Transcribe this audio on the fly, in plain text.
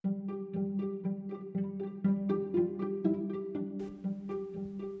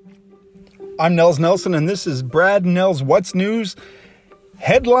I'm Nels Nelson, and this is Brad and Nels What's News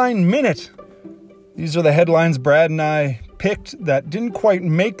Headline Minute. These are the headlines Brad and I picked that didn't quite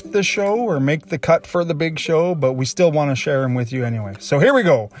make the show or make the cut for the big show, but we still want to share them with you anyway. So here we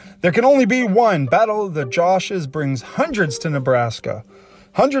go. There can only be one. Battle of the Joshes brings hundreds to Nebraska.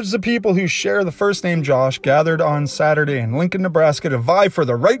 Hundreds of people who share the first name Josh gathered on Saturday in Lincoln, Nebraska to vie for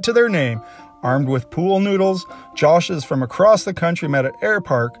the right to their name. Armed with pool noodles, Joshes from across the country met at Air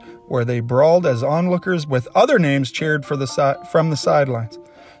Park, where they brawled as onlookers with other names cheered from the sidelines.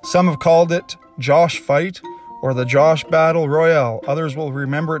 Some have called it Josh Fight or the Josh Battle Royale. Others will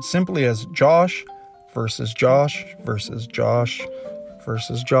remember it simply as Josh versus Josh versus Josh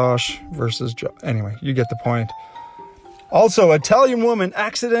versus Josh versus Josh. Anyway, you get the point. Also, Italian woman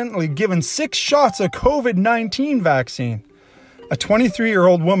accidentally given 6 shots of COVID-19 vaccine. A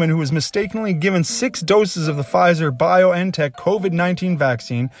 23-year-old woman who was mistakenly given 6 doses of the Pfizer BioNTech COVID-19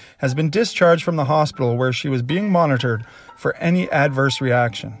 vaccine has been discharged from the hospital where she was being monitored for any adverse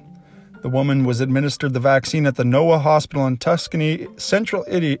reaction. The woman was administered the vaccine at the Noah Hospital in Tuscany, central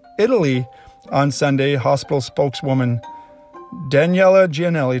Italy on Sunday, hospital spokeswoman Daniela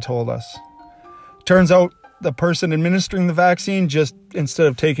Gianelli told us. Turns out the person administering the vaccine just, instead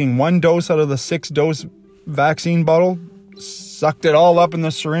of taking 1 dose out of the 6-dose vaccine bottle, sucked it all up in the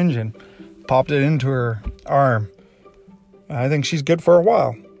syringe and popped it into her arm. I think she's good for a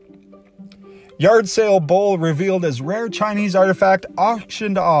while. Yard sale bowl revealed as rare Chinese artifact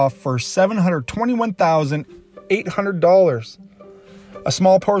auctioned off for $721,800. A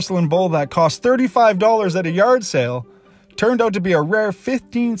small porcelain bowl that cost $35 at a yard sale turned out to be a rare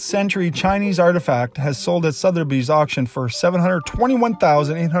 15th century Chinese artifact has sold at Sotheby's auction for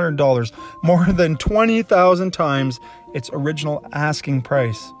 $721,800, more than 20,000 times its original asking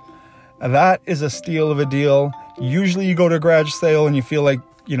price. That is a steal of a deal. Usually you go to a garage sale and you feel like,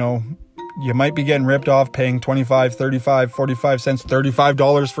 you might be getting ripped off paying 25, 35, 45 cents,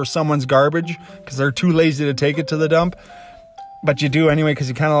 $35 for someone's garbage because they're too lazy to take it to the dump. But you do anyway because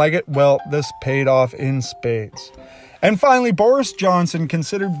you kind of like it. Well, this paid off in spades. And finally, Boris Johnson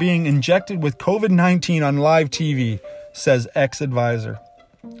considered being injected with COVID-19 on live TV, says ex-advisor.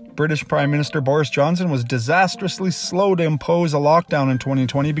 British Prime Minister Boris Johnson was disastrously slow to impose a lockdown in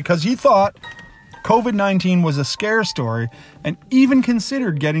 2020 because he thought COVID-19 was a scare story and even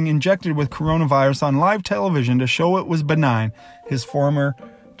considered getting injected with coronavirus on live television to show it was benign, his former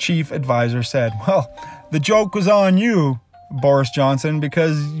chief advisor said. Well, the joke was on you, Boris Johnson,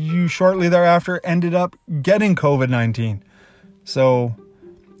 because you shortly thereafter ended up getting COVID-19. So,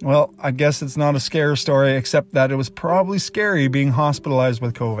 well, I guess it's not a scare story, except that it was probably scary being hospitalized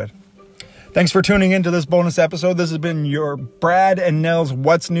with COVID. Thanks for tuning into this bonus episode. This has been your Brad and Nels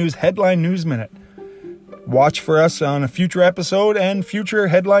What's News Headline News Minute. Watch for us on a future episode and future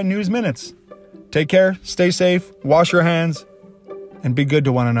Headline News Minutes. Take care, stay safe, wash your hands, and be good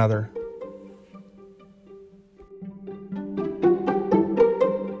to one another.